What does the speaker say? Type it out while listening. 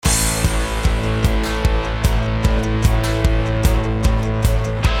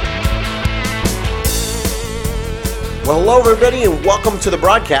Well, hello, everybody, and welcome to the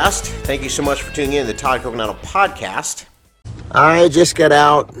broadcast. Thank you so much for tuning in to the Todd Coconato podcast. I just got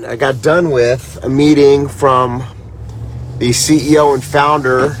done with a meeting from the CEO and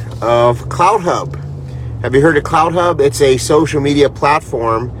founder of CloutHub. Have you heard of CloutHub? It's a social media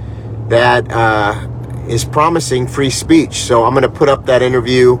platform that is promising free speech. So I'm going to put up that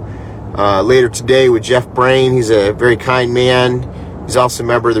interview later today with Jeff Brain. He's a very kind man. He's also a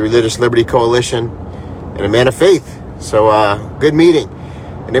member of the Religious Liberty Coalition and a man of faith. So good meeting.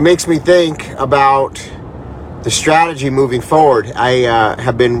 And it makes me think about the strategy moving forward. I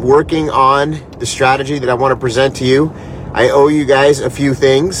have been working on the strategy that I want to present to you. I owe you guys a few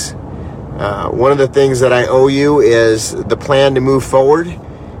things. One of the things that I owe you is the plan to move forward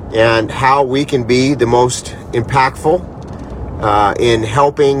and how we can be the most impactful in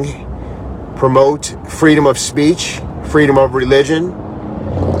helping promote freedom of speech, freedom of religion,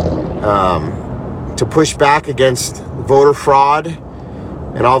 to push back against voter fraud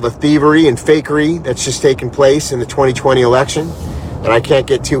and all the thievery and fakery that's just taken place in the 2020 election that I can't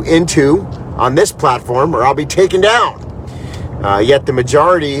get too into on this platform or I'll be taken down. Yet the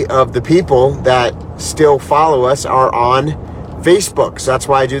majority of the people that still follow us are on Facebook. So that's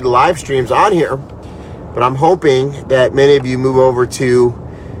why I do the live streams on here. But I'm hoping that many of you move over to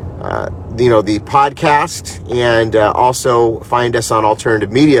the podcast and also find us on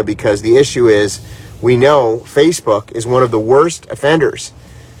alternative media, because the issue is we know Facebook is one of the worst offenders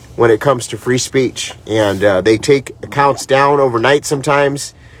when it comes to free speech. And they take accounts down overnight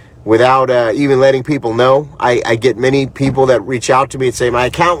sometimes without even letting people know. I get many people that reach out to me and say, my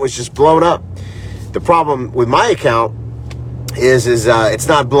account was just blown up. The problem with my account is it's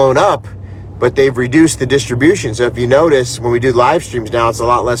not blown up, but they've reduced the distribution. So if you notice, when we do live streams now, it's a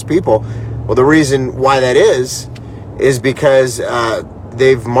lot less people. Well, the reason why that is because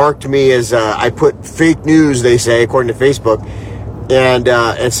they've marked me as I put fake news, they say, according to Facebook.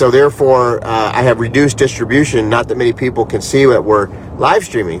 And so therefore I have reduced distribution. Not that many people can see that we're live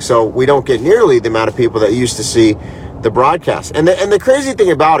streaming, so we don't get nearly the amount of people that used to see the broadcast. And the crazy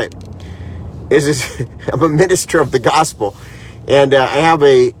thing about it is I'm a minister of the gospel, and I have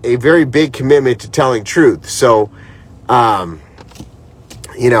a very big commitment to telling truth. So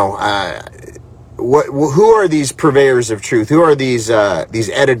who are these purveyors of truth? Who are these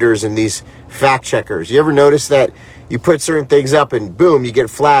editors and these fact checkers? You ever notice that you put certain things up and boom, you get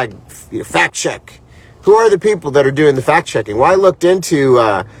flagged, fact check? Who are the people that are doing the fact checking? Well, I looked into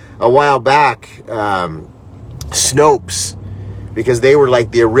a while back Snopes, because they were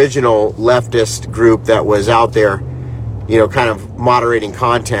like the original leftist group that was out there, kind of moderating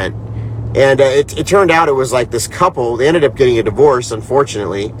content. And it turned out it was like this couple. They ended up getting a divorce,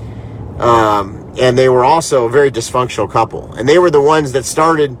 unfortunately. And they were also a very dysfunctional couple. And they were the ones that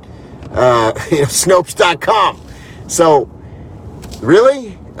started Snopes.com. So,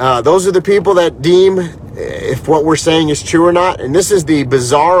 really? Those are the people that deem if what we're saying is true or not? And this is the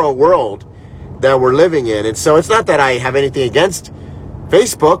bizarro world that we're living in. And so it's not that I have anything against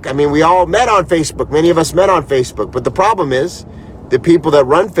Facebook. I mean, we all met on Facebook. Many of us met on Facebook. But the problem is the people that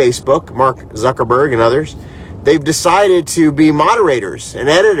run Facebook, Mark Zuckerberg and others, they've decided to be moderators and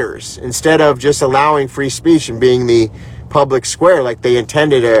editors instead of just allowing free speech and being the public square like they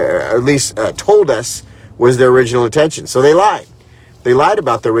intended, or at least told us was their original intention. So they lied. They lied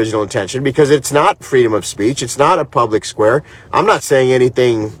about their original intention, because it's not freedom of speech. It's not a public square. I'm not saying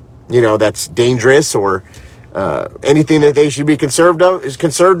anything, that's dangerous or anything that they should be concerned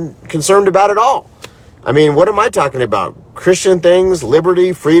about at all. I mean, what am I talking about? Christian things,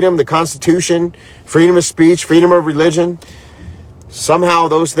 liberty, freedom, the Constitution, freedom of speech, freedom of religion. Somehow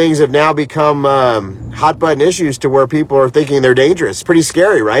those things have now become hot button issues to where people are thinking they're dangerous. It's pretty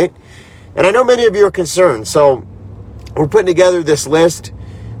scary, right? And I know many of you are concerned. So we're putting together this list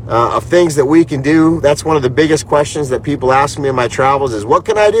of things that we can do. That's one of the biggest questions that people ask me in my travels is, what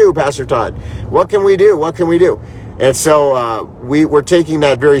can I do, Pastor Todd? What can we do? What can we do? And so we're taking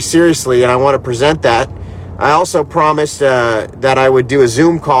that very seriously, and I want to present that. I also promised that I would do a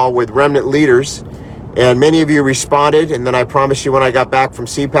Zoom call with remnant leaders, and many of you responded. And then I promised you when I got back from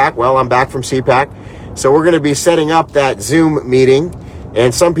CPAC. Well, I'm back from CPAC. So we're going to be setting up that Zoom meeting,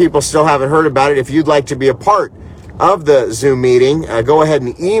 and some people still haven't heard about it. If you'd like to be a part of the Zoom meeting, go ahead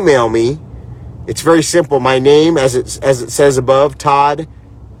and email me. It's very simple. My name, as it says above,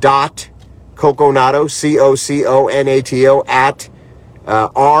 Todd.Coconato, COCONATO, at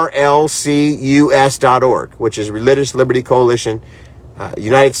RLCUS.org, which is Religious Liberty Coalition,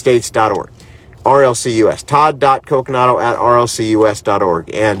 United States.org. RLCUS, Todd.Coconato at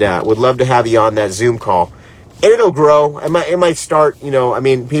RLCUS.org. And would love to have you on that Zoom call. And it'll grow. It might start,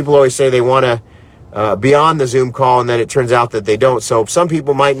 people always say they want to beyond the Zoom call, and then it turns out that they don't. So some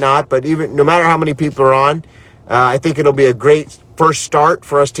people might not, but even no matter how many people are on, I think it'll be a great first start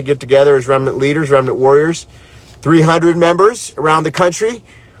for us to get together as remnant leaders, remnant warriors, 300 members around the country,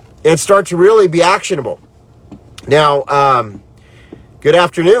 and start to really be actionable. Now, good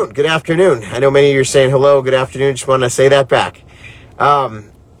afternoon. Good afternoon. I know many of you are saying hello, good afternoon. Just want to say that back.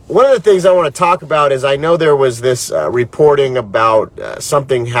 One of the things I want to talk about is I know there was this reporting about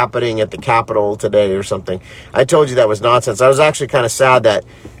something happening at the Capitol today or something. I told you that was nonsense. I was actually kind of sad that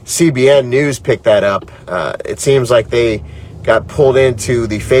CBN News picked that up. It seems like they got pulled into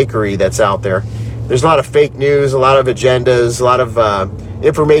the fakery that's out there. There's a lot of fake news, a lot of agendas, a lot of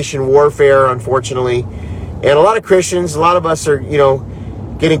information warfare, unfortunately. And a lot of Christians, a lot of us are,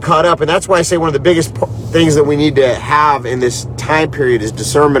 getting caught up. And that's why I say one of the biggest things that we need to have in this time period is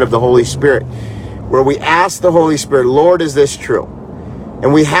discernment of the Holy Spirit, where we ask the Holy Spirit, Lord, is this true?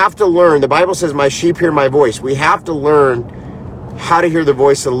 And we have to learn. The Bible says, my sheep hear my voice. We have to learn how to hear the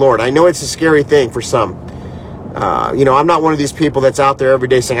voice of the Lord. I know it's a scary thing for some. I'm not one of these people that's out there every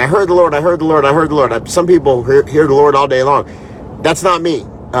day saying, I heard the Lord, I heard the Lord, I heard the Lord. Some people hear the Lord all day long. That's not me.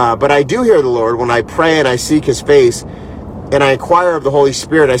 But I do hear the Lord when I pray and I seek his face and I inquire of the Holy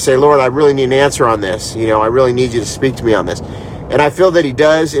Spirit. I say, Lord, I really need an answer on this. I really need you to speak to me on this. And I feel that he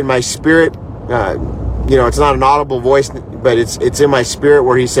does in my spirit. It's not an audible voice, but it's in my spirit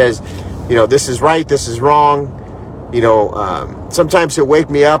where he says, this is right, this is wrong. Sometimes he'll wake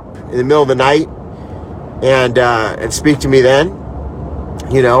me up in the middle of the night and speak to me then,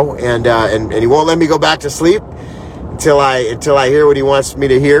 and he won't let me go back to sleep until I hear what he wants me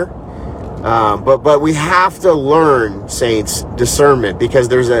to hear. But we have to learn, saints, discernment, because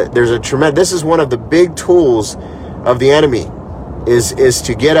there's a tremendous. This is one of the big tools of the enemy, is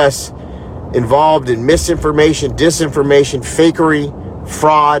to get us involved in misinformation, disinformation, fakery,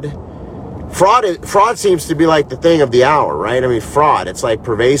 fraud. Fraud seems to be like the thing of the hour, right? I mean, fraud, it's like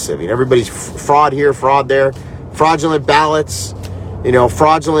pervasive. Everybody's fraud here, fraud there, fraudulent ballots,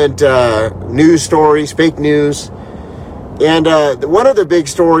 fraudulent news stories, fake news. And one of the big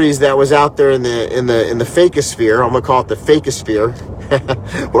stories that was out there in the fakosphere, I'm gonna call it the fakosphere,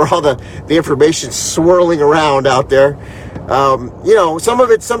 where all the information's swirling around out there. Some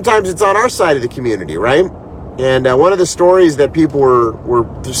of it, sometimes it's on our side of the community, right? And one of the stories that people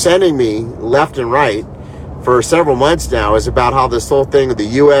were sending me left and right for several months now is about how this whole thing of the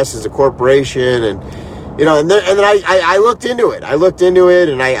U.S. is a corporation, and then I looked into it.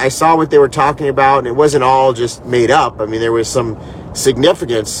 And I saw what they were talking about, and it wasn't all just made up. I mean, there was some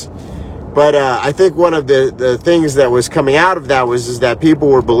significance. But I think one of the things that was coming out of that is that people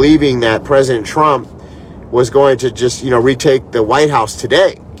were believing that President Trump was going to just, retake the White House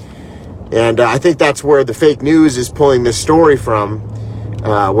today. And I think that's where the fake news is pulling this story from,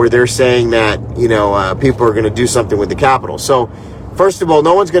 where they're saying that, people are going to do something with the Capitol. So, first of all,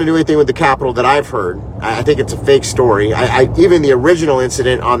 no one's going to do anything with the Capitol that I've heard. I think it's a fake story. Even the original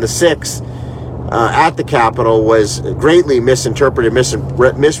incident on the 6th at the Capitol was greatly misinterpreted,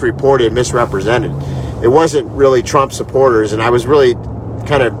 misreported, misrepresented. It wasn't really Trump supporters, and I was really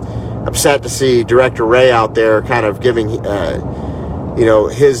kind of upset to see Director Wray out there kind of giving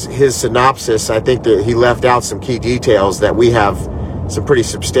his synopsis. I think that he left out some key details that we have some pretty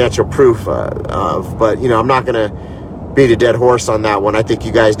substantial proof of. But, I'm not going to beat a dead horse on that one. I think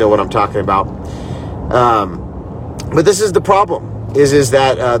you guys know what I'm talking about. But this is the problem, is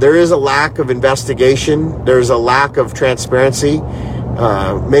that there is a lack of investigation. There's a lack of transparency.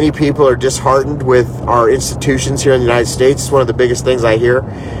 Many people are disheartened with our institutions here in the United States. It's one of the biggest things I hear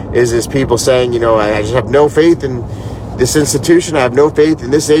is people saying, I just have no faith in this institution. I have no faith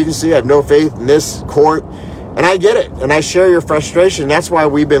in this agency. I have no faith in this court. And I get it. And I share your frustration. That's why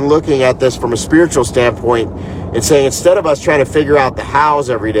we've been looking at this from a spiritual standpoint and saying, instead of us trying to figure out the hows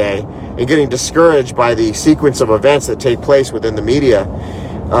every day and getting discouraged by the sequence of events that take place within the media,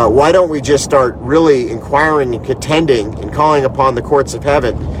 why don't we just start really inquiring and contending and calling upon the courts of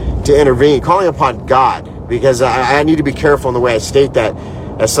heaven to intervene, calling upon God? Because I need to be careful in the way I state that.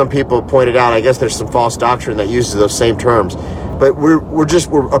 As some people pointed out, I guess there's some false doctrine that uses those same terms. But we're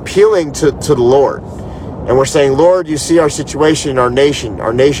appealing to the Lord. And we're saying, Lord, you see our situation in our nation.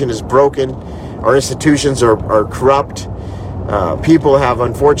 Our nation is broken. Our institutions are corrupt. People have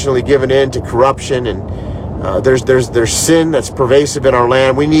unfortunately given in to corruption, and there's sin that's pervasive in our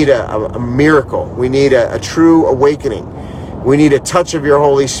land. We need a miracle. We need a true awakening. We need a touch of your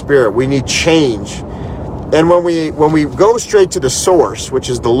Holy Spirit. We need change. And when we go straight to the source, which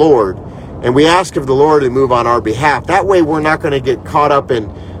is the Lord, and we ask of the Lord to move on our behalf, that way we're not going to get caught up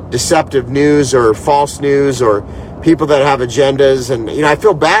in deceptive news or false news or people that have agendas. And, I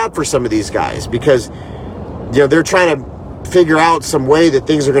feel bad for some of these guys because, they're trying to figure out some way that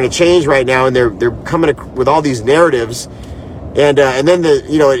things are going to change right now. And they're coming with all these narratives. And then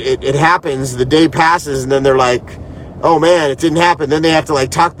it happens, the day passes, and then they're like, oh man, it didn't happen. Then they have to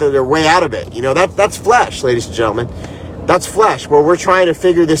talk their way out of it. That's flesh, ladies and gentlemen. That's flesh, where we're trying to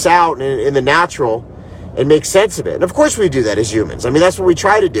figure this out in the natural and make sense of it. And of course we do that as humans. That's what we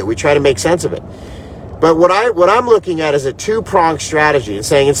try to do. We try to make sense of it. But what I'm looking at is a two-pronged strategy, and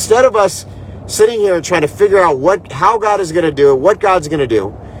saying, instead of us sitting here and trying to figure out how God is going to do it, what God's going to do,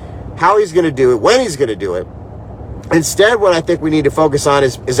 how he's going to do it, when he's going to do it, instead, what I think we need to focus on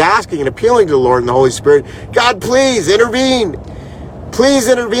is asking and appealing to the Lord and the Holy Spirit, God, please intervene. Please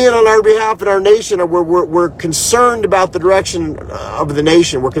intervene on our behalf in our nation. We're concerned about the direction of the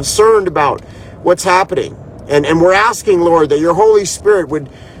nation. We're concerned about what's happening. And we're asking, Lord, that your Holy Spirit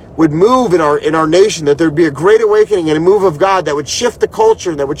would move in our nation, that there'd be a great awakening and a move of God that would shift the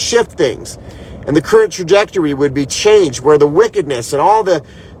culture, that would shift things. And the current trajectory would be changed, where the wickedness and all the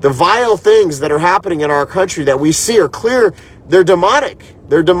vile things that are happening in our country that we see are clear. They're demonic.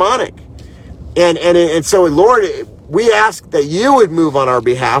 They're demonic. And so, Lord, we ask that you would move on our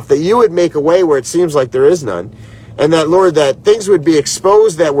behalf, that you would make a way where it seems like there is none. And that, Lord, that things would be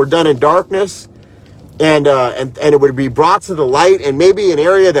exposed that were done in darkness, and it would be brought to the light, and maybe an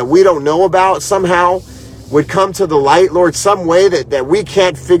area that we don't know about somehow would come to the light, Lord, some way that we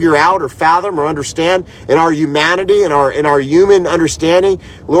can't figure out or fathom or understand in our humanity, in our human understanding.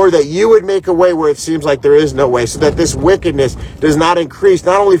 Lord, that you would make a way where it seems like there is no way, so that this wickedness does not increase,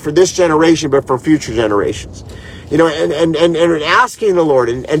 not only for this generation, but for future generations. And asking the Lord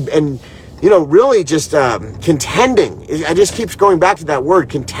and really just contending. I just keeps going back to that word,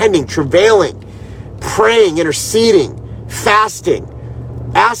 contending, travailing, praying, interceding, fasting,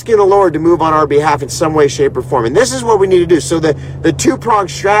 asking the Lord to move on our behalf in some way, shape, or form. And this is what we need to do. So the two-pronged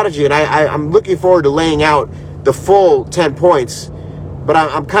strategy, and I'm looking forward to laying out the full 10 points, but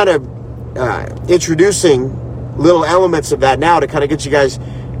I'm kind of introducing little elements of that now to kind of get you guys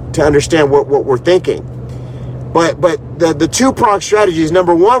to understand what we're thinking. But the two-pronged strategy is,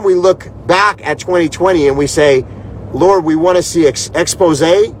 number one, we look back at 2020 and we say, Lord, we want to see expose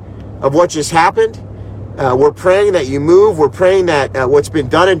of what just happened. We're praying that you move. We're praying that what's been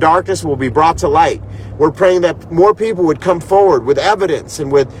done in darkness will be brought to light. We're praying that more people would come forward with evidence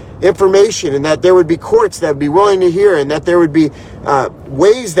and with information, and that there would be courts that would be willing to hear, and that there would be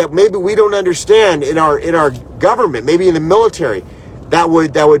ways that maybe we don't understand in our government, maybe in the military, that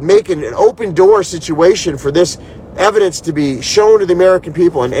would make an open door situation for this evidence to be shown to the American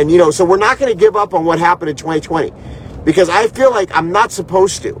people. And so we're not going to give up on what happened in 2020, because I feel like I'm not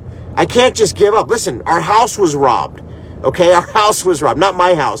supposed to. I can't just give up. Listen, our house was robbed. Okay, our house was robbed. Not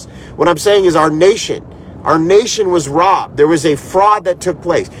my house. What I'm saying is our nation was robbed. There was a fraud that took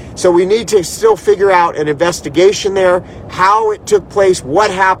place. So we need to still figure out an investigation there, how it took place,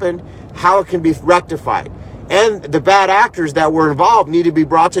 what happened, how it can be rectified. And the bad actors that were involved need to be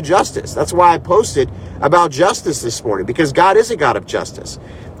brought to justice. That's why I posted about justice this morning, because God is a God of justice.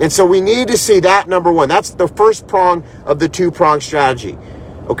 And so we need to see that, number one. That's the first prong of the two-prong strategy.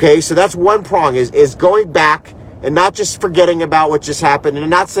 Okay, so that's one prong, is going back and not just forgetting about what just happened and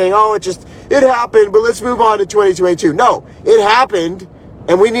not saying, oh, it happened, but let's move on to 2022. No, it happened,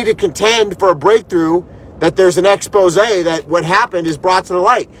 and we need to contend for a breakthrough, that there's an expose that what happened is brought to the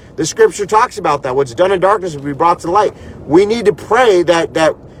light. The scripture talks about that. What's done in darkness will be brought to the light. We need to pray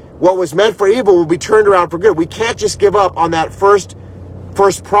that what was meant for evil will be turned around for good. We can't just give up on that first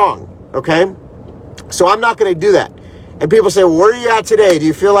prong, okay? So I'm not going to do that. And people say, well, where are you at today? Do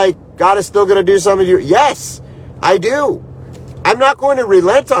you feel like God is still going to do something to you? Yes, I do. I'm not going to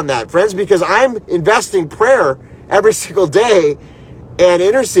relent on that, friends, because I'm investing prayer every single day and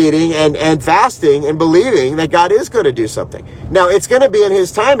interceding and fasting and believing that God is going to do something. Now, it's going to be in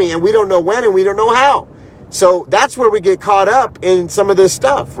his timing, and we don't know when and we don't know how. So that's where we get caught up in some of this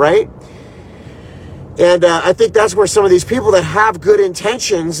stuff, right? And I think that's where some of these people that have good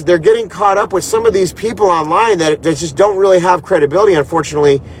intentions, they're getting caught up with some of these people online that just don't really have credibility,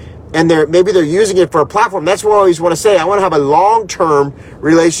 unfortunately. And maybe they're using it for a platform. That's what I always want to say. I want to have a long-term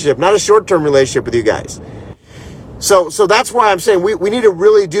relationship, not a short-term relationship with you guys. So that's why I'm saying we need to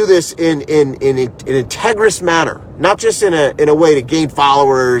really do this in an integrous manner, not just in a way to gain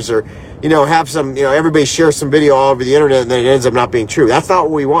followers or have some everybody share some video all over the internet and then it ends up not being true. That's not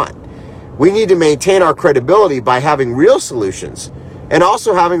what we want. We need to maintain our credibility by having real solutions and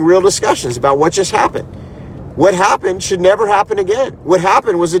also having real discussions about what just happened. What happened should never happen again. What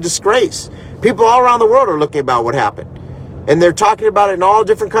happened was a disgrace. People all around the world are looking about what happened. And they're talking about it in all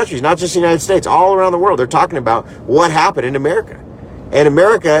different countries, not just the United States, all around the world. They're talking about what happened in America. And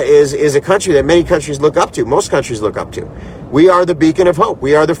America is a country that many countries look up to. Most countries look up to. We are the beacon of hope.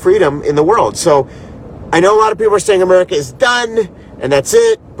 We are the freedom in the world. So I know a lot of people are saying America is done and that's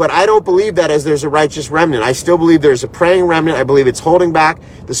it, but I don't believe that, as there's a righteous remnant. I still believe there's a praying remnant. I believe it's holding back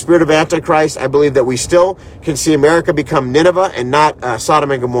the spirit of Antichrist. I believe that we still can see America become Nineveh and not Sodom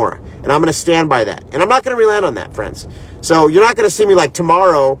and Gomorrah. And I'm going to stand by that. And I'm not going to relent on that, friends. So you're not going to see me like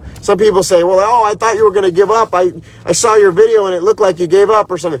tomorrow. Some people say, well, oh, I thought you were going to give up. I saw your video and it looked like you gave up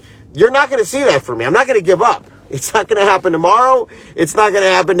or something. You're not going to see that from me. I'm not going to give up. It's not going to happen tomorrow. It's not going to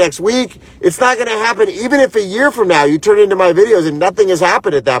happen next week. It's not going to happen even if a year from now you turn into my videos and nothing has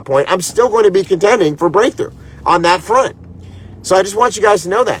happened at that point. I'm still going to be contending for breakthrough on that front. So I just want you guys to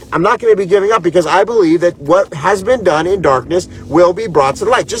know that. I'm not going to be giving up, because I believe that what has been done in darkness will be brought to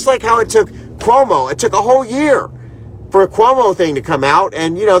the light. Just like how it took Cuomo. It took a whole year for a Cuomo thing to come out.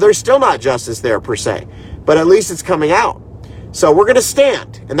 And, you know, there's still not justice there per se. But at least it's coming out. So we're going to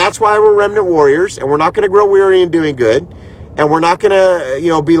stand, and that's why we're remnant warriors, and we're not going to grow weary in doing good, and we're not going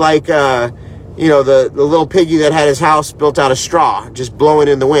to, be like, the little piggy that had his house built out of straw, just blowing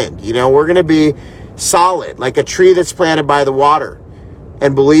in the wind. We're going to be solid, like a tree that's planted by the water,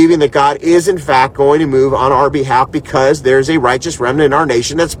 and believing that God is, in fact, going to move on our behalf, because there's a righteous remnant in our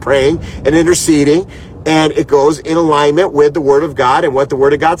nation that's praying and interceding, and it goes in alignment with the Word of God and what the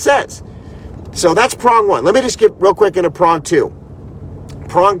Word of God says. So that's prong one. Let me just get real quick into prong two.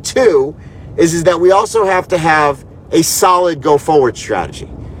 Prong two is that we also have to have a solid go-forward strategy.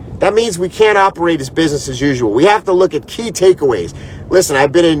 That means we can't operate as business as usual. We have to look at key takeaways. Listen,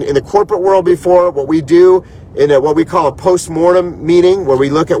 I've been in the corporate world before. What we do in what we call a post-mortem meeting, where we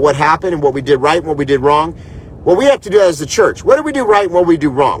look at what happened and what we did right and what we did wrong. What we have to do as the church, what did we do right and what did we do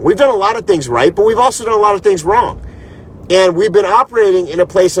wrong? We've done a lot of things right, but we've also done a lot of things wrong. And we've been operating in a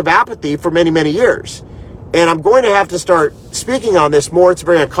place of apathy for many, many years. And I'm going to have to start speaking on this more. It's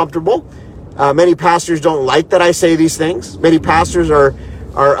very uncomfortable. Many pastors don't like that I say these things. Many pastors are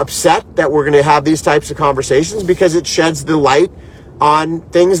upset that we're going to have these types of conversations, because it sheds the light on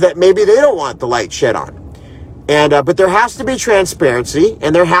things that maybe they don't want the light shed on. And but there has to be transparency,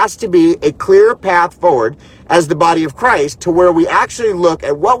 and there has to be a clear path forward as the body of Christ, to where we actually look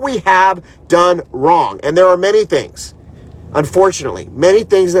at what we have done wrong. And there are many things. Unfortunately, many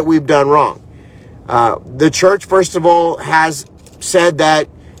things that we've done wrong. The church, first of all, has said that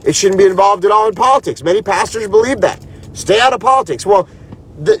it shouldn't be involved at all in politics. Many pastors believe that. Stay out of politics. Well,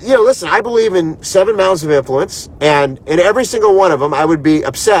 listen, I believe in 7 mountains of influence, and in every single one of them, I would be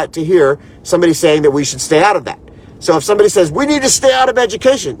upset to hear somebody saying that we should stay out of that. So if somebody says, we need to stay out of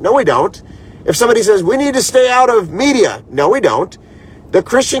education, no, we don't. If somebody says, we need to stay out of media, no, we don't. The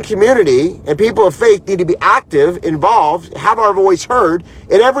Christian community and people of faith need to be active, involved, have our voice heard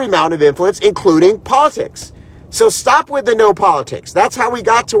in every mountain of influence, including politics. So stop with the no politics. That's how we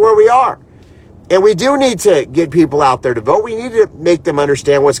got to where we are. And we do need to get people out there to vote. We need to make them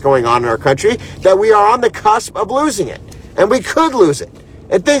understand what's going on in our country, that we are on the cusp of losing it. And we could lose it.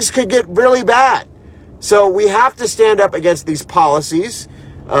 And things could get really bad. So we have to stand up against these policies,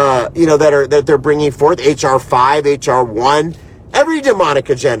 that they're bringing forth, HR 5, HR 1, every demonic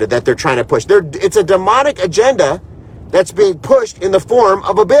agenda that they're trying to push. It's a demonic agenda that's being pushed in the form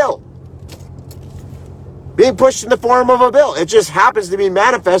of a bill. Being pushed in the form of a bill. It just happens to be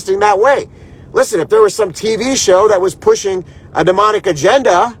manifesting that way. Listen, if there was some TV show that was pushing a demonic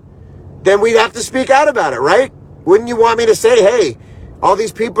agenda, then we'd have to speak out about it, right? Wouldn't you want me to say, hey, all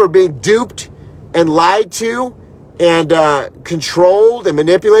these people are being duped and lied to and controlled and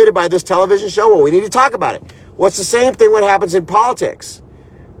manipulated by this television show? Well, we need to talk about it. Well, it's the same thing what happens in politics,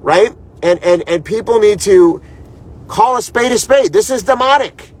 right? And people need to call a spade a spade. This is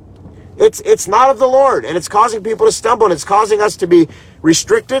demonic. It's not of the Lord, and it's causing people to stumble, and it's causing us to be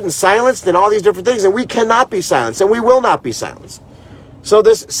restricted and silenced and all these different things, and we cannot be silenced, and we will not be silenced. So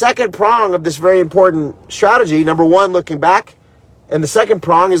this second prong of this very important strategy, number one, looking back, and the second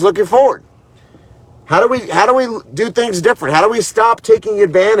prong is looking forward. How do we do things different? How do we stop taking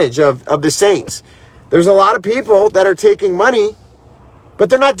advantage of the saints? There's a lot of people that are taking money, but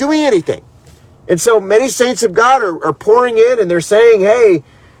they're not doing anything. And so many saints of God are pouring in, and they're saying, hey,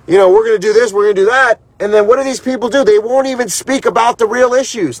 we're going to do this, we're going to do that. And then what do these people do? They won't even speak about the real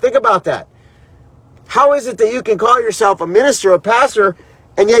issues. Think about that. How is it that you can call yourself a minister, a pastor,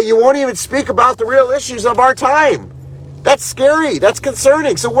 and yet you won't even speak about the real issues of our time? That's scary. That's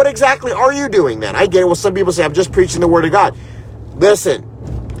concerning. So what exactly are you doing then? I get it. Well, some people say, I'm just preaching the word of God. Listen,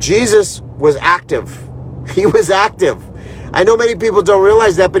 Jesus was active. He was active. I know many people don't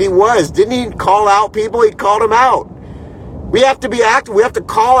realize that, but he was. Didn't he call out people? He called them out. We have to be active. We have to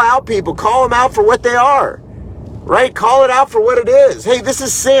call out people, call them out for what they are, right? Call it out for what it is. Hey, this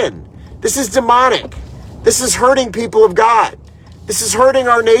is sin. This is demonic. This is hurting people of God. This is hurting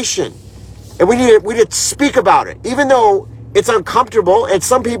our nation. And we need to speak about it, even though it's uncomfortable and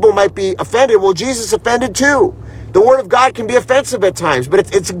some people might be offended. Well, Jesus offended too. The word of God can be offensive at times,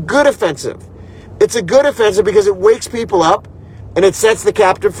 but it's a good offensive. It's a good offensive because it wakes people up and it sets the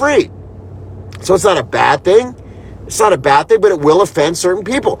captive free. So it's not a bad thing. It's not a bad thing, but it will offend certain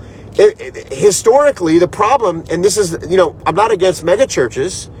people. Historically, the problem, and this is, I'm not against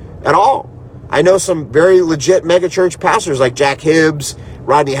megachurches at all. I know some very legit megachurch pastors like Jack Hibbs,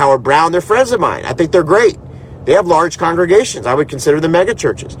 Rodney Howard-Browne. They're friends of mine. I think they're great. They have large congregations. I would consider them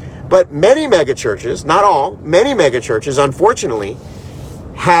megachurches. But many megachurches, not all, many megachurches, unfortunately,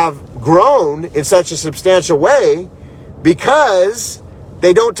 have grown in such a substantial way because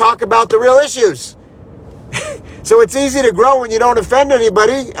they don't talk about the real issues. So it's easy to grow when you don't offend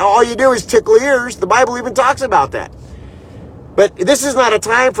anybody. All you do is tickle ears. The Bible even talks about that. But this is not a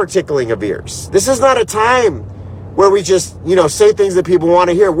time for tickling of ears. This is not a time where we just, say things that people want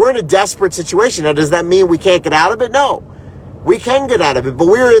to hear. We're in a desperate situation. Now, does that mean we can't get out of it? No. We can get out of it, but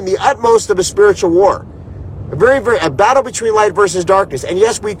we're in the utmost of a spiritual war. A battle between light versus darkness. And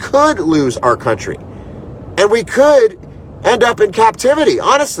yes, we could lose our country. And we could end up in captivity.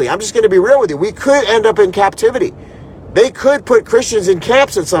 Honestly, I'm just going to be real with you. We could end up in captivity. They could put Christians in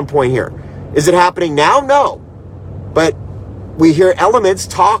camps at some point here. Is it happening now? No. But we hear elements,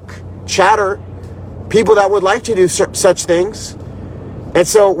 talk, chatter, people that would like to do such things. And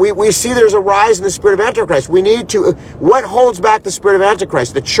so we see there's a rise in the spirit of Antichrist. What holds back the spirit of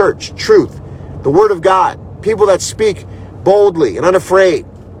Antichrist? The church, truth, the word of God, people that speak boldly and unafraid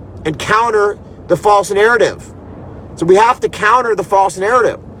and counter the false narrative. So we have to counter the false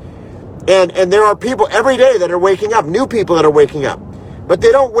narrative. And there are people every day that are waking up, new people that are waking up. But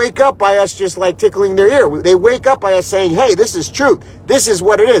they don't wake up by us just like tickling their ear. They wake up by us saying, hey, this is truth. This is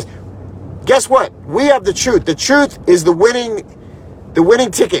what it is. Guess what? We have the truth. The truth is the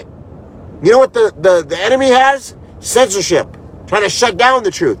winning ticket. You know what the enemy has? Censorship. Trying to shut down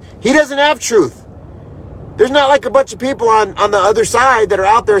the truth. He doesn't have truth. There's not like a bunch of people on the other side that are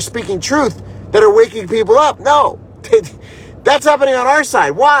out there speaking truth that are waking people up. No. That's happening on our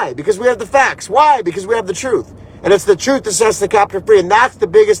side. Why? Because we have the facts. Why? Because we have the truth. And it's the truth that sets the captive free. And that's the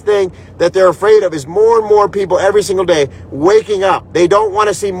biggest thing that they're afraid of, is more and more people every single day waking up. They don't want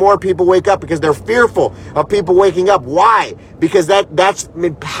to see more people wake up because they're fearful of people waking up. Why? Because that's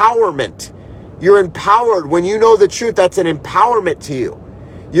empowerment. You're empowered. When you know the truth, that's an empowerment to you.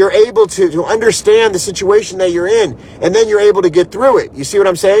 You're able to understand the situation that you're in, and then you're able to get through it. You see what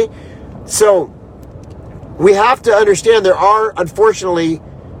I'm saying? So we have to understand there are, unfortunately,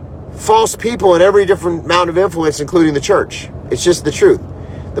 false people in every different amount of influence, including the church. It's just the truth.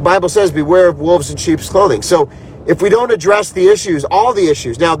 The Bible says, beware of wolves in sheep's clothing. So if we don't address the issues, all the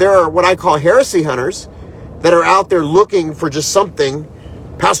issues, now there are what I call heresy hunters that are out there looking for just something.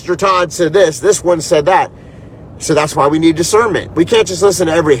 Pastor Todd said this one said that. So that's why we need discernment. We can't just listen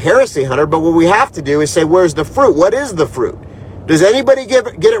to every heresy hunter, but what we have to do is say, where's the fruit? What is the fruit? Does anybody get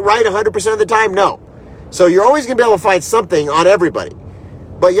it right 100% of the time? No. So you're always going to be able to find something on everybody.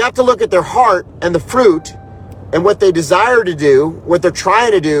 But you have to look at their heart and the fruit and what they desire to do, what they're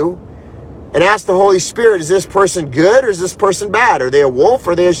trying to do, and ask the Holy Spirit, is this person good or is this person bad? Are they a wolf?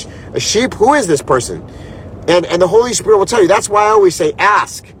 Are they a sheep? Who is this person? And the Holy Spirit will tell you. That's why I always say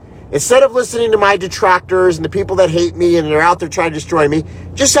ask. Instead of listening to my detractors and the people that hate me and they're out there trying to destroy me,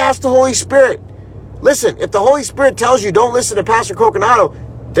 just ask the Holy Spirit. Listen, if the Holy Spirit tells you don't listen to Pastor Coconato,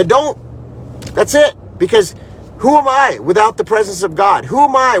 then don't. That's it. Because who am I without the presence of God? Who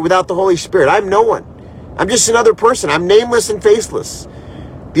am I without the Holy Spirit? I'm no one. I'm just another person. I'm nameless and faceless.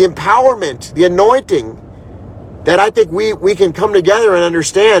 The empowerment, the anointing that I think we can come together and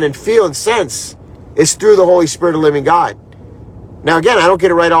understand and feel and sense is through the Holy Spirit of the living God. Now, again, I don't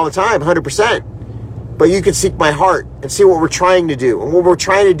get it right all the time, 100%. But you can seek my heart and see what we're trying to do. And what we're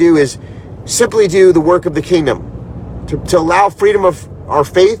trying to do is simply do the work of the kingdom. To allow freedom of our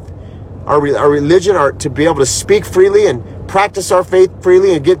faith, our religion, to be able to speak freely and practice our faith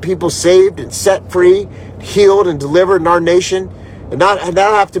freely and get people saved and set free, healed and delivered in our nation. And not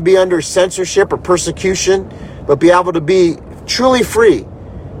have to be under censorship or persecution, but be able to be truly free.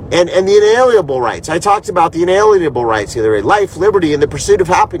 And the inalienable rights. I talked about the inalienable rights the other day. Life, liberty, and the pursuit of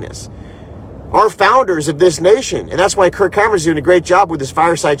happiness. Our founders of this nation, and that's why Kirk Cameron's doing a great job with his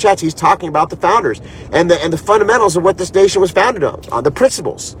fireside chats. He's talking about the founders and the fundamentals of what this nation was founded on the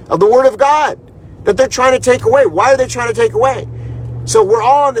principles of the Word of God that they're trying to take away. Why are they trying to take away? So we're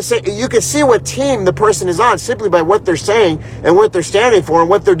all on the same, you can see what team the person is on simply by what they're saying and what they're standing for and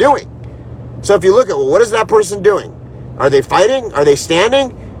what they're doing. So if you look at, well, what is that person doing? Are they fighting? Are they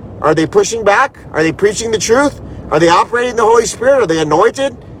standing? Are they pushing back? Are they preaching the truth? Are they operating the Holy Spirit? Are they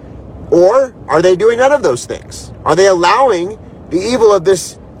anointed? Or are they doing none of those things? Are they allowing the evil of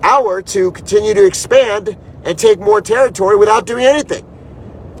this hour to continue to expand and take more territory without doing anything?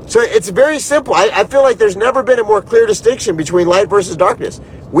 So it's very simple. I feel like there's never been a more clear distinction between light versus darkness,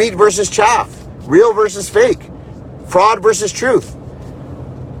 wheat versus chaff, real versus fake, fraud versus truth.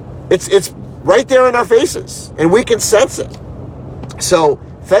 It's right there in our faces, and we can sense it. So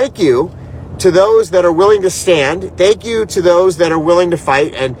thank you to those that are willing to stand. Thank you to those that are willing to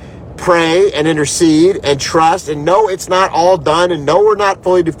fight and pray and intercede and trust and know it's not all done and know we're not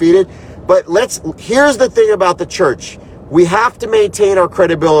fully defeated. But here's the thing about the church. We have to maintain our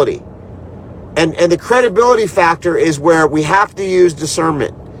credibility. And the credibility factor is where we have to use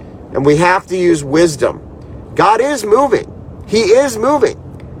discernment and we have to use wisdom. God is moving. He is moving.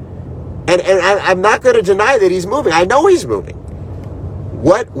 And I'm not going to deny that he's moving. I know he's moving.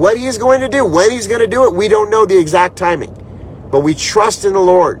 What he's going to do, when he's going to do it, we don't know the exact timing. But we trust in the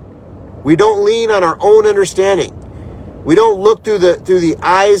Lord. We don't lean on our own understanding. We don't look through the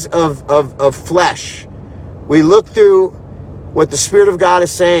eyes of flesh. We look through what the Spirit of God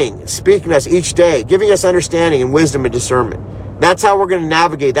is saying, speaking to us each day, giving us understanding and wisdom and discernment. That's how we're going to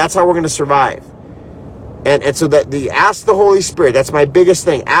navigate. That's how we're going to survive. And so ask the Holy Spirit. That's my biggest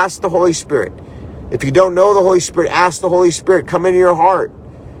thing. Ask the Holy Spirit. If you don't know the Holy Spirit, ask the Holy Spirit. Come into your heart.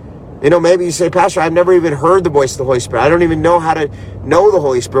 You know, maybe you say, Pastor, I've never even heard the voice of the Holy Spirit. I don't even know how to know the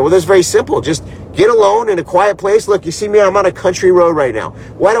Holy Spirit. Well, that's very simple. Just get alone in a quiet place. Look, you see me, I'm on a country road right now.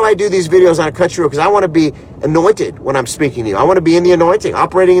 Why do I do these videos on a country road? Because I want to be anointed when I'm speaking to you. I want to be in the anointing,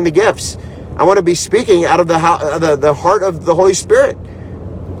 operating in the gifts. I want to be speaking out of the heart of the Holy Spirit.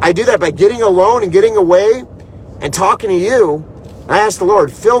 I do that by getting alone and getting away and talking to you. I ask the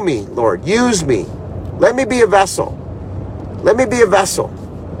Lord, fill me, Lord, use me. Let me be a vessel. Let me be a vessel.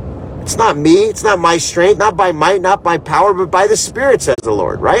 It's not me. It's not my strength, not by might, not by power, but by the Spirit, says the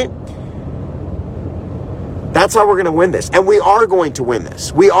Lord, right? That's how we're going to win this. And we are going to win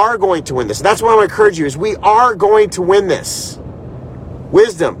this. We are going to win this. And that's what I want to encourage you is we are going to win this.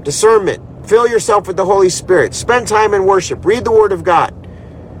 Wisdom, discernment, fill yourself with the Holy Spirit, spend time in worship, read the Word of God.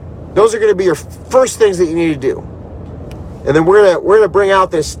 Those are going to be your first things that you need to do. And then we're going to bring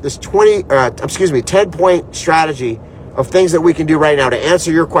out this 10-point strategy of things that we can do right now to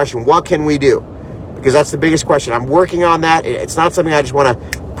answer your question. What can we do? Because that's the biggest question. I'm working on that. It's not something I just want to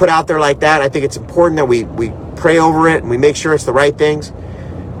put out there like that. I think it's important that we pray over it and we make sure it's the right things.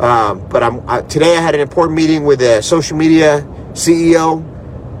 But today I had an important meeting with a social media CEO.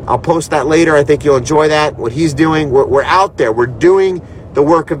 I'll post that later. I think you'll enjoy that, what he's doing. We're out there. We're doing the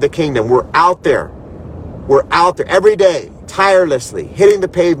work of the kingdom. We're out there. We're out there every day, tirelessly, hitting the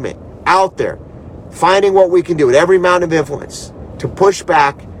pavement, out there, finding what we can do at every mountain of influence to push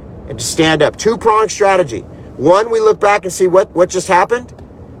back and to stand up. Two-pronged strategy. One, we look back and see what just happened,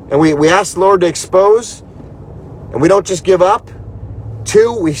 and we ask the Lord to expose, and we don't just give up.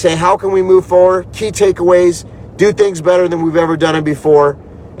 Two, we say, how can we move forward? Key takeaways, do things better than we've ever done it before,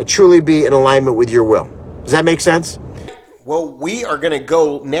 and truly be in alignment with your will. Does that make sense? Well, we are going to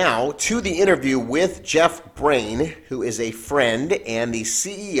go now to the interview with Jeff Brain, who is a friend and the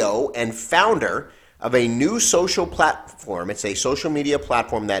CEO and founder of a new social platform. It's a social media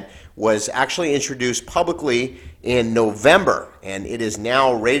platform that was actually introduced publicly in November, and it is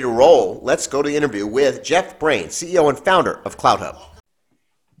now ready to roll. Let's go to the interview with Jeff Brain, CEO and founder of CloutHub.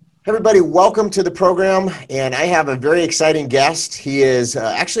 Everybody, welcome to the program, and I have a very exciting guest. He is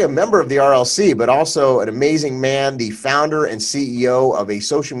actually a member of the RLC, but also an amazing man, the founder and CEO of a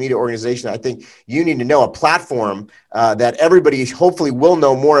social media organization I think you need to know, a platform that everybody hopefully will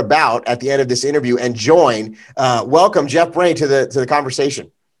know more about at the end of this interview and join. Welcome, Jeff Brain, to the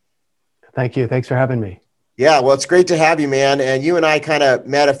conversation. Thank you. Thanks for having me. Yeah, well, it's great to have you, man. And you and I kind of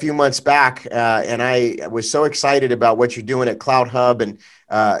met a few months back, and I was so excited about what you're doing at CloutHub. And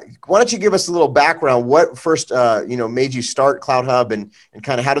why don't you give us a little background? What first, made you start CloutHub, and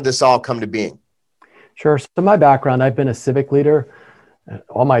kind of how did this all come to being? Sure. So my background, I've been a civic leader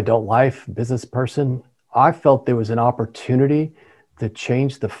all my adult life, business person. I felt there was an opportunity to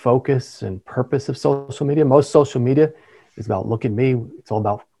change the focus and purpose of social media. Most social media is about look at me. It's all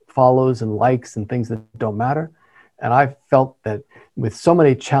about follows and likes and things that don't matter. And I felt that with so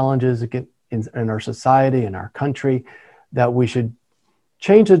many challenges in our society and our country, that we should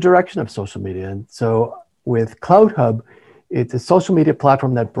change the direction of social media. And so with CloutHub, it's a social media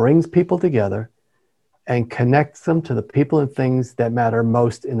platform that brings people together and connects them to the people and things that matter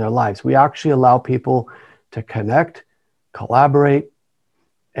most in their lives. We actually allow people to connect, collaborate,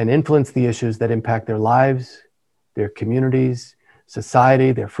 and influence the issues that impact their lives, their communities,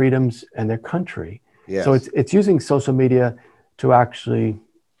 society, their freedoms, and their country. Yes. So it's using social media to actually,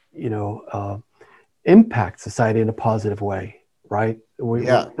 impact society in a positive way, right?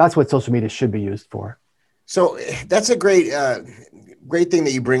 That's what social media should be used for. So that's a great thing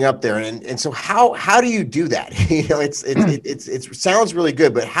that you bring up there. And so how do you do that? It sounds really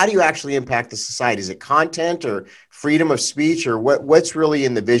good, but how do you actually impact the society? Is it content or freedom of speech, or what's really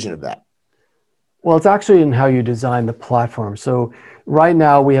in the vision of that? Well, it's actually in how you design the platform. So right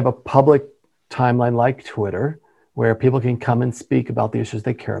now we have a public timeline like Twitter, where people can come and speak about the issues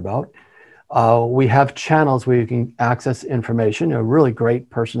they care about. We have channels where you can access information. Really great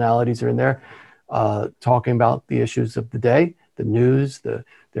personalities are in there talking about the issues of the day, the news,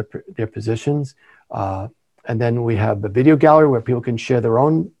 their positions. And then we have the video gallery where people can share their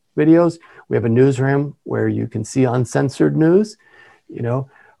own videos. We have a newsroom where you can see uncensored news.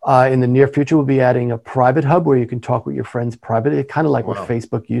 In the near future, we'll be adding a private hub where you can talk with your friends privately, kind of like what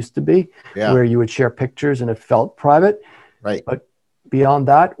Facebook used to be, where you would share pictures and it felt private. Right. But beyond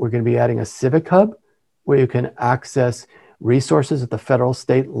that, we're going to be adding a civic hub where you can access resources at the federal,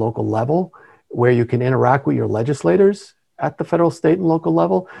 state, and local level, where you can interact with your legislators at the federal, state, and local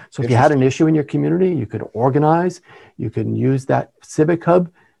level. So if you had an issue in your community, you could organize, you can use that civic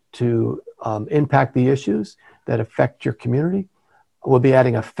hub to impact the issues that affect your community. We'll be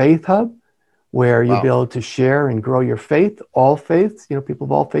adding a faith hub where you'll be able to share and grow your faith, all faiths, people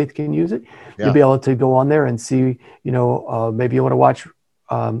of all faith can use it. Yeah. You'll be able to go on there and see, maybe you want to watch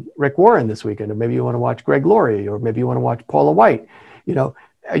Rick Warren this weekend, or maybe you want to watch Greg Laurie, or maybe you want to watch Paula White.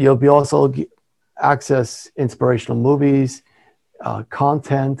 You'll be also access inspirational movies,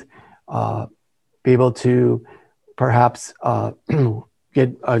 content, be able to perhaps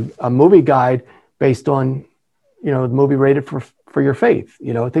get a movie guide based on, the movie rated for your faith,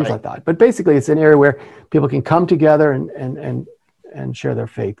 things like that. But basically it's an area where people can come together and share their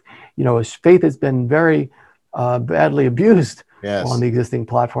faith. Faith has been very badly abused on the existing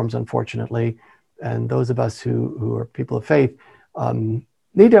platforms, unfortunately. And those of us who are people of faith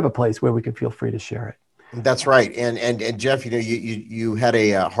need to have a place where we can feel free to share it. That's right. And Jeff, you had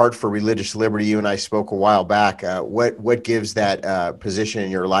a heart for religious liberty. You and I spoke a while back. What gives that position in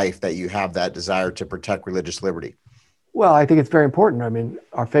your life that you have that desire to protect religious liberty? Well, I think it's very important. I mean,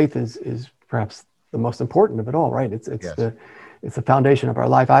 our faith is perhaps the most important of it all, right? It's the foundation of our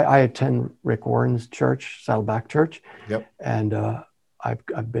life. I attend Rick Warren's church, Saddleback Church. Yep. And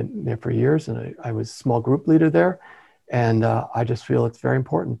I've been there for years, and I was small group leader there. And I just feel it's very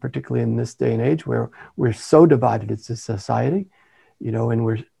important, particularly in this day and age where we're so divided as a society,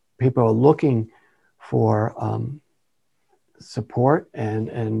 and people are looking for support,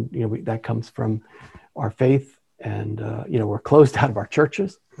 and that comes from our faith. And we're closed out of our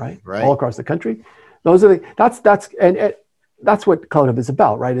churches, right? All across the country. Those are that's what Cloud Hub is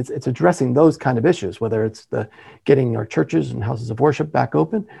about, right? It's addressing those kind of issues, whether it's getting our churches and houses of worship back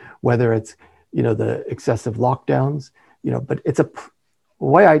open, whether it's the excessive lockdowns, but it's the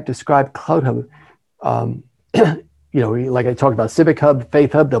way I describe Cloud Hub. Like I talked about, civic hub,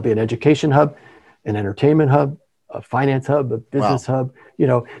 faith hub. There'll be an education hub, an entertainment hub, a finance hub, a business hub.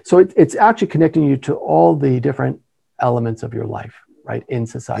 So it's actually connecting you to all the different elements of your life, right, in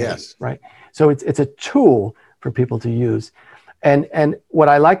society. Yes. Right. So it's a tool for people to use, and what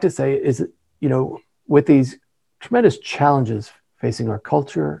I like to say is, with these tremendous challenges facing our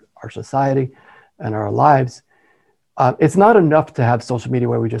culture, our society, and our lives, it's not enough to have social media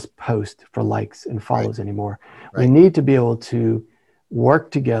where we just post for likes and follows anymore. Right. We need to be able to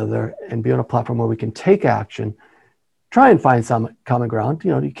work together and be on a platform where we can take action, try and find some common ground.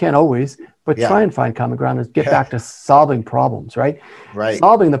 You can't always, but try and find common ground and get back to solving problems, right? Right.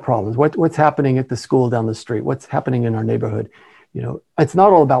 Solving the problems. What's happening at the school down the street? What's happening in our neighborhood? It's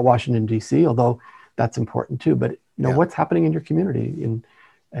not all about Washington, D.C., although that's important too, but what's happening in your community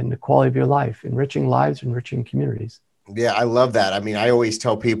and the quality of your life, enriching lives, enriching communities. Yeah, I love that. I mean, I always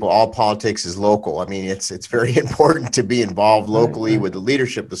tell people all politics is local. I mean, it's very important to be involved locally with the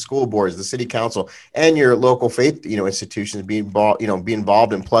leadership, the school boards, the city council, and your local faith, institutions. Be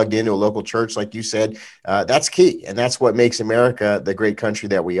involved and plugged into a local church, like you said. That's key, and that's what makes America the great country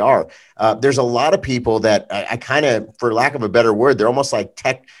that we are. There's a lot of people that I kind of, for lack of a better word, they're almost like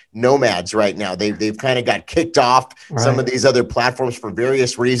tech nomads right now. They've kind of got kicked off some of these other platforms for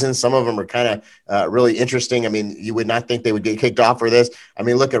various reasons. Some of them are kind of really interesting. I mean, you would not think they would get kicked off for this. I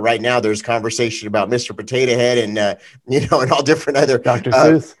mean, look at right now, there's conversation about Mr. Potato Head and, and all different other Dr.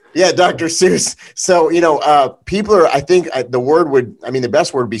 Seuss. Yeah, Dr. Seuss. So, people are, I think the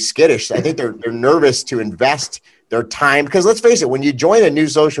best word would be skittish. I think they're nervous to invest their time because let's face it, when you join a new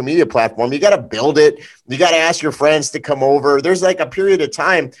social media platform, you got to build it. You got to ask your friends to come over. There's like a period of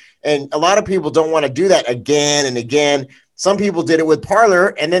time. And a lot of people don't want to do that again and again. Some people did it with Parler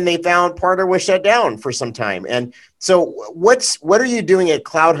and then they found Parler was shut down for some time. And so what are you doing at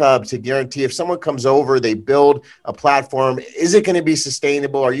CloutHub to guarantee if someone comes over, they build a platform, is it going to be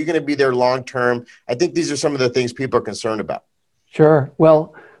sustainable? Are you going to be there long term? I think these are some of the things people are concerned about. Sure.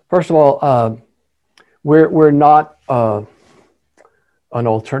 Well, first of all, we're not an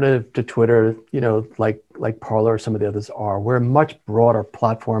alternative to Twitter, like Parler or some of the others are. We're a much broader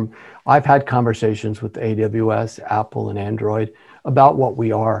platform. I've had conversations with AWS, Apple, and Android about what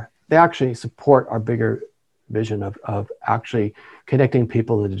we are. They actually support our bigger vision of actually connecting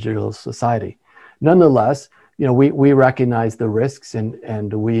people in the digital society. Nonetheless, we recognize the risks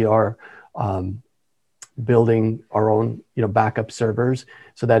and we are building our own, backup servers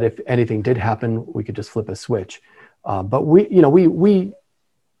so that if anything did happen, we could just flip a switch. But we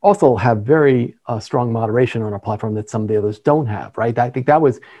also have very strong moderation on our platform that some of the others don't have, right? I think that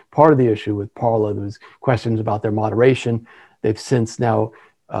was part of the issue with Parler. There was questions about their moderation. They've since now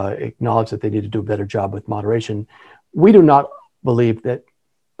acknowledged that they need to do a better job with moderation. We do not believe that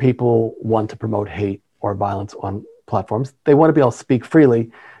people want to promote hate or violence on platforms. They want to be able to speak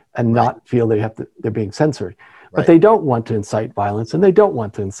freely and not feel they're being censored. But they don't want to incite violence and they don't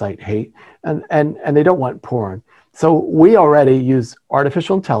want to incite hate and they don't want porn. So we already use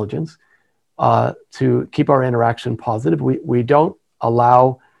artificial intelligence to keep our interaction positive. We don't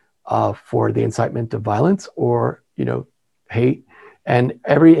allow for the incitement of violence or hate. And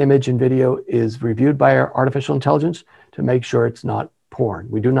every image and video is reviewed by our artificial intelligence to make sure it's not porn.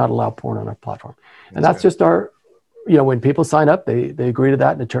 We do not allow porn on our platform. And that's just our, when people sign up, they agree to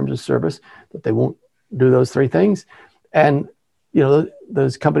that in the terms of service, that they won't do those three things. And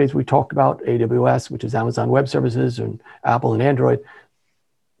those companies we talked about, AWS, which is Amazon Web Services, and Apple and Android,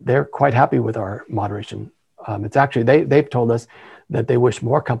 they're quite happy with our moderation. It's actually, they've told us that they wish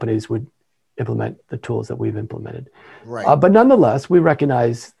more companies would implement the tools that we've implemented. Right. But nonetheless, we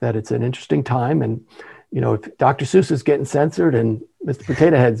recognize that it's an interesting time. And, if Dr. Seuss is getting censored and Mr.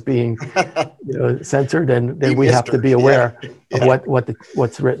 Potato Head's being, censored, then we have to be aware of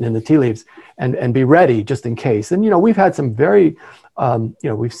what's written in the tea leaves and be ready just in case. And, we've had some very,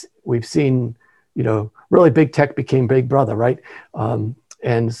 we've seen, really big tech became Big Brother, right?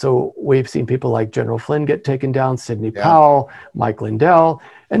 And so we've seen people like General Flynn get taken down, Sidney Powell, Mike Lindell,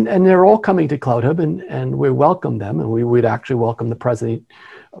 and they're all coming to CloutHub and we welcome them. And we would actually welcome the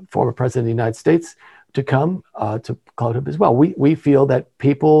former president of the United States to come to CloutHub as well. We feel that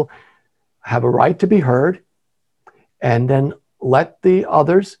people have a right to be heard and then let the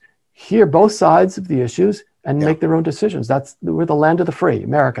others hear both sides of the issues and make their own decisions. We're the land of the free,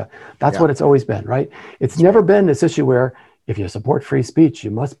 America. That's what it's always been, right? It's never been this issue where if you support free speech,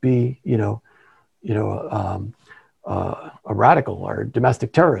 you must be, a radical or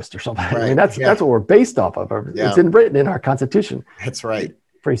domestic terrorist or something. Right. I mean, that's what we're based off of. It's written in our Constitution. That's right.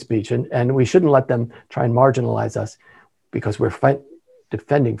 Free speech, and we shouldn't let them try and marginalize us because we're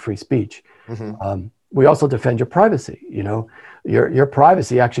defending free speech. Mm-hmm. We also defend your privacy. Your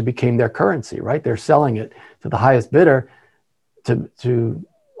privacy actually became their currency, right? They're selling it to the highest bidder to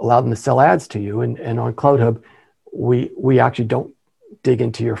allow them to sell ads to you. And on CloutHub, we actually don't dig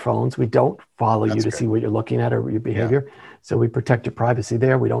into your phones. We don't follow you to see what you're looking at or your behavior. Yeah. So we protect your privacy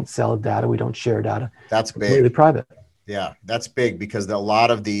there. We don't sell data. We don't share data. That's big. Completely private. Yeah, that's big because a lot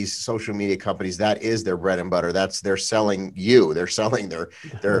of these social media companies, that is their bread and butter. They're selling you. They're selling their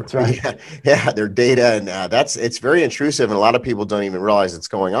that's right. their data, and it's very intrusive, and a lot of people don't even realize it's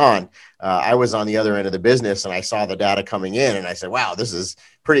going on. I was on the other end of the business, and I saw the data coming in, and I said, "Wow, this is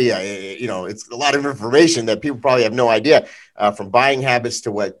pretty." It's a lot of information that people probably have no idea, from buying habits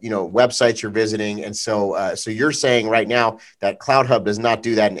to what websites you're visiting, and so you're saying right now that CloutHub does not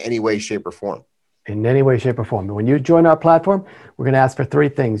do that in any way, shape, or form. In any way, shape, or form. And when you join our platform, we're going to ask for three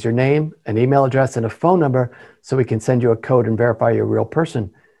things: your name, an email address, and a phone number, so we can send you a code and verify you're a real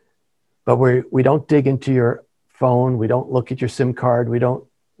person. But we don't dig into your phone. We don't look at your SIM card. We don't,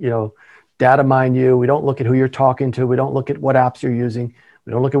 data mine you. We don't look at who you're talking to. We don't look at what apps you're using.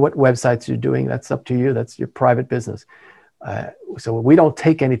 We don't look at what websites you're doing. That's up to you. That's your private business. So we don't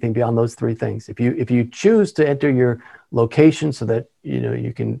take anything beyond those three things. If you choose to enter your location so that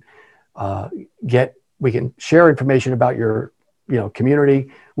you can we can share information about your community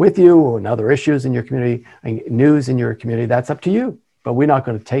with you and other issues in your community and news in your community, that's up to you. But we're not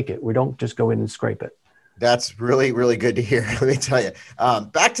going to take it. We don't just go in and scrape it. That's really, really good to hear. Let me tell you.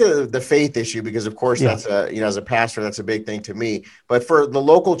 Back to the faith issue, because of course Yeah. that's as a pastor, that's a big thing to me. But for the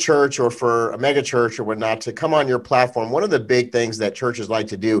local church or for a mega church or whatnot to come on your platform, one of the big things that churches like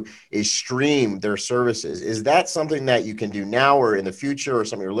to do is stream their services. Is that something that you can do now or in the future, or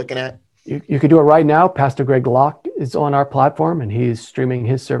something you're looking at? You could do it right now. Pastor Greg Locke is on our platform and he's streaming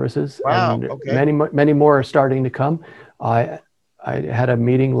his services, Wow. and Okay. many more are starting to come. I I had a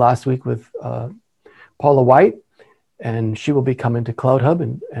meeting last week with Paula White, and she will be coming to Cloud Hub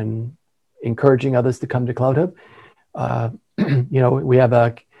and encouraging others to come to Cloud Hub. We have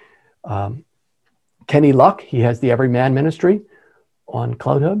um, Kenny Luck. He has the Everyman Ministry on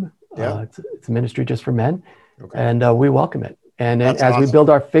Cloud Hub. Yeah. It's a ministry just for men, Okay. and we welcome it. And That's as we awesome. build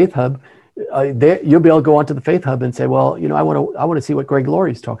our Faith Hub, you'll be able to go onto the Faith Hub and say, well, I want to see what Greg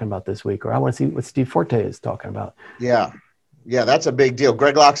Laurie is talking about this week, or I want to see what Steve Forte is talking about. Yeah. Yeah, that's a big deal.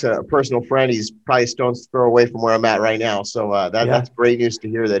 Greg Locke's a personal friend. He's probably a stone's throw away from where I'm at right now. So Yeah. that's great news to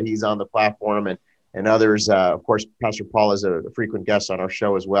hear that he's on the platform, and others. Of course, Pastor Paul is a frequent guest on our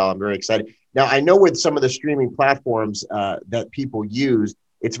show as well. I'm very excited. Now, I know with some of the streaming platforms that people use,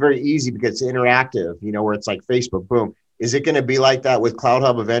 it's very easy because it's interactive, where it's like Facebook, boom. Is it going to be like that with Cloud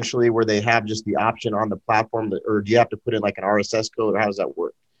Hub eventually, where they have just the option on the platform, or do you have to put in like an RSS code, or how does that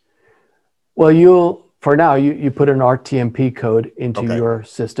work? Well, for now, you put an RTMP code into Okay, your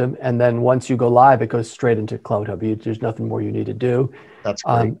system, and then once you go live, it goes straight into Cloud Hub. There's nothing more you need to do. that's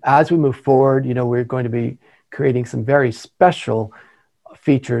great. As we move forward, we're going to be creating some very special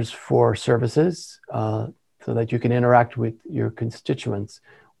features for services so that you can interact with your constituents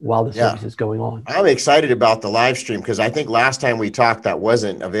while the Yeah. service is going on. I'm excited about the live stream because I think last time we talked that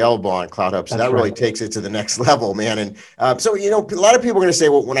wasn't available on Cloud Hub. So That's that really right. takes it to the next level, man. And so, a lot of people are going to say,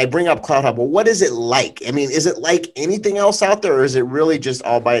 well, when I bring up Cloud Hub, well, what is it like? I mean, is it like anything else out there, or is it really just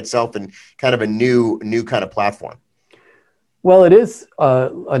all by itself and kind of a new kind of platform? Well, it is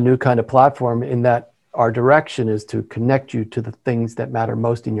a new kind of platform in that our direction is to connect you to the things that matter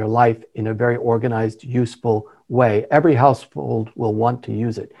most in your life in a very organized, useful way. Every household will want to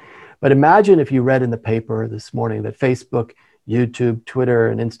use it. But imagine if you read in the paper this morning that Facebook, YouTube, Twitter,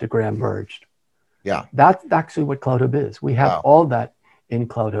 and Instagram merged. Yeah. That's actually what Cloud Hub is. We have Wow. all that in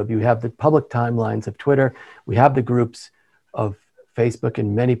Cloud Hub. You have the public timelines of Twitter. We have the groups of Facebook,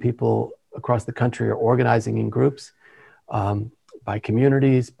 and many people across the country are organizing in groups by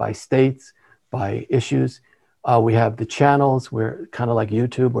communities, by states, by issues. We have the channels where, kind of like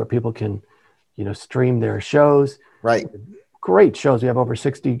YouTube, where people can, stream their shows. Right. Great shows. We have over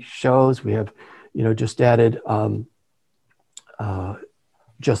 60 shows. We have, just added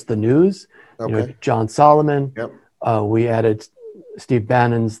Just the News. Okay. John Solomon. Yep. We added Steve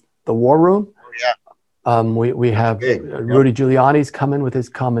Bannon's The War Room. Oh, yeah. We have Big. Rudy Giuliani's coming with his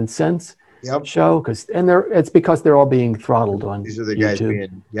Common Sense Yep. show, it's because they're all being throttled on These are the YouTube. guys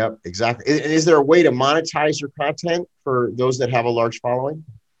being, yep, exactly. And is there a way to monetize your content for those that have a large following?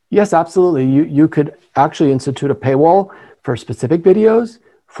 Yes, absolutely. You could actually institute a paywall for specific videos,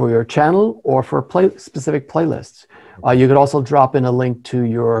 for your channel, or for specific playlists. You could also drop in a link to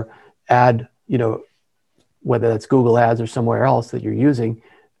your ad, whether that's Google Ads or somewhere else that you're using,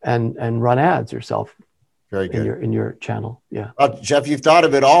 and run ads yourself. Very good. In your channel. Yeah. Well, Jeff, you've thought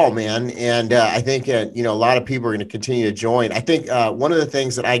of it all, man. And I think, a lot of people are going to continue to join. I think one of the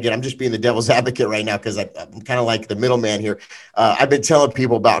things that I get, I'm just being the devil's advocate right now, because I'm kind of like the middleman here. I've been telling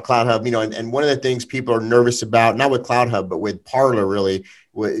people about Cloud Hub, and one of the things people are nervous about, not with Cloud Hub, but with Parler, really,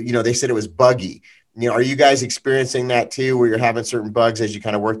 they said it was buggy. Are you guys experiencing that too, where you're having certain bugs as you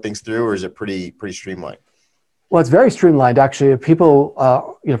kind of work things through, or is it pretty streamlined? Well, it's very streamlined, actually. People,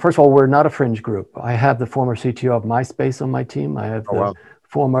 first of all, we're not a fringe group. I have the former CTO of MySpace on my team. I have the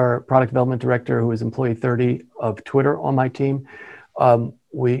former product development director who was employee 30 of Twitter on my team.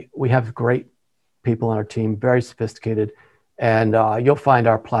 We have great people on our team, very sophisticated, and you'll find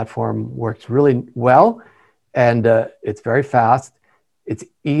our platform works really well, and it's very fast. It's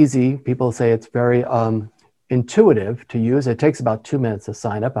easy. People say it's very intuitive to use. It takes about 2 minutes to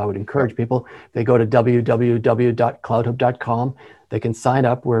sign up. I would encourage people, they go to www.cloudhub.com. They can sign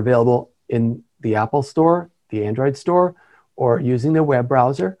up. We're available in the Apple Store, the Android Store, or using their web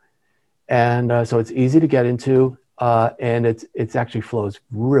browser. And so it's easy to get into, and it's actually flows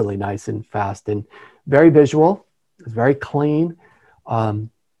really nice and fast and very visual. It's very clean. And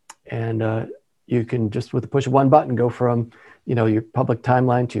you can just, with the push of one button, go from your public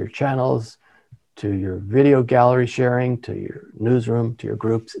timeline to your channels, to your video gallery sharing, to your newsroom, to your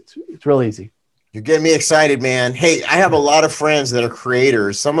groups. It's real easy. You're getting me excited, man. Hey, I have a lot of friends that are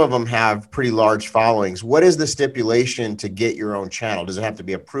creators. Some of them have pretty large followings. What is the stipulation to get your own channel? Does it have to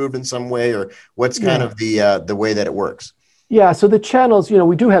be approved in some way, or what's kind Yeah. of the way that it works? Yeah. So the channels,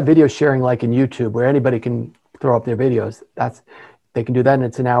 we do have video sharing like in YouTube where anybody can throw up their videos. They can do that, and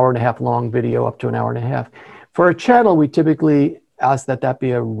it's an hour and a half long video, up to an hour and a half. For a channel, we typically ask that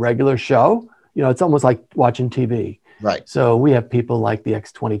be a regular show. It's almost like watching TV. Right. So we have people like the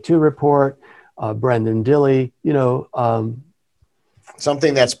X22 Report, Brendan Dilley,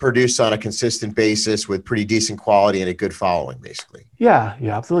 Something that's produced on a consistent basis with pretty decent quality and a good following, basically. Yeah,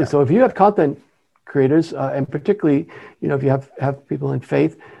 absolutely. So if you have content creators, and particularly, if you have people in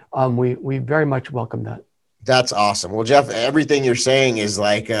faith, we very much welcome that. That's awesome. Well, Jeff, everything you're saying is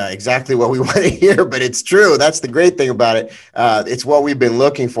like exactly what we want to hear, but it's true. That's the great thing about it. It's what we've been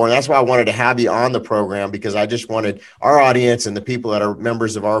looking for. And that's why I wanted to have you on the program, because I just wanted our audience and the people that are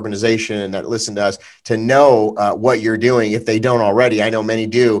members of our organization and that listen to us to know what you're doing if they don't already. I know many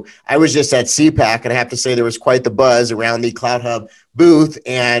do. I was just at CPAC, and I have to say there was quite the buzz around the CloutHub booth,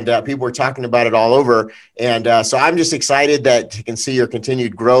 and people were talking about it all over. And so I'm just excited that you can see your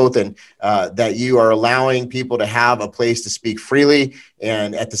continued growth, and that you are allowing people to have a place to speak freely.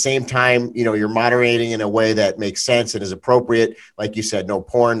 And at the same time, you're moderating in a way that makes sense and is appropriate. Like you said, no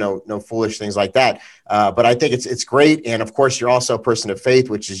porn, no foolish things like that. But I think it's great. And of course, you're also a person of faith,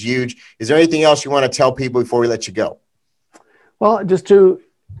 which is huge. Is there anything else you want to tell people before we let you go? Well, just to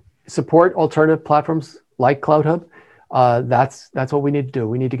support alternative platforms like CloutHub, that's what we need to do.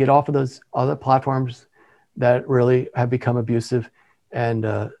 We need to get off of those other platforms that really have become abusive, and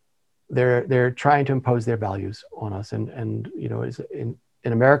they're trying to impose their values on us. And in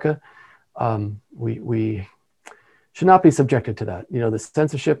America, we should not be subjected to that. The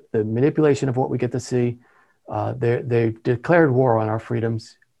censorship, the manipulation of what we get to see. They've declared war on our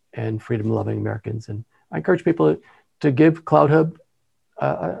freedoms and freedom-loving Americans. And I encourage people to give CloutHub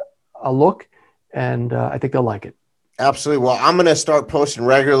a look, and I think they'll like it. Absolutely. Well, I'm going to start posting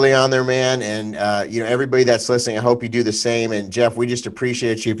regularly on there, man. And, everybody that's listening, I hope you do the same. And Jeff, we just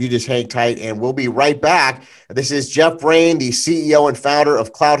appreciate you if you just hang tight, and we'll be right back. This is Jeff Brain, the CEO and founder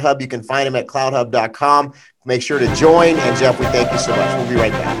of CloutHub. You can find him at clouthub.com. Make sure to join. And Jeff, we thank you so much. We'll be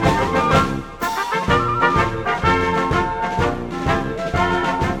right back.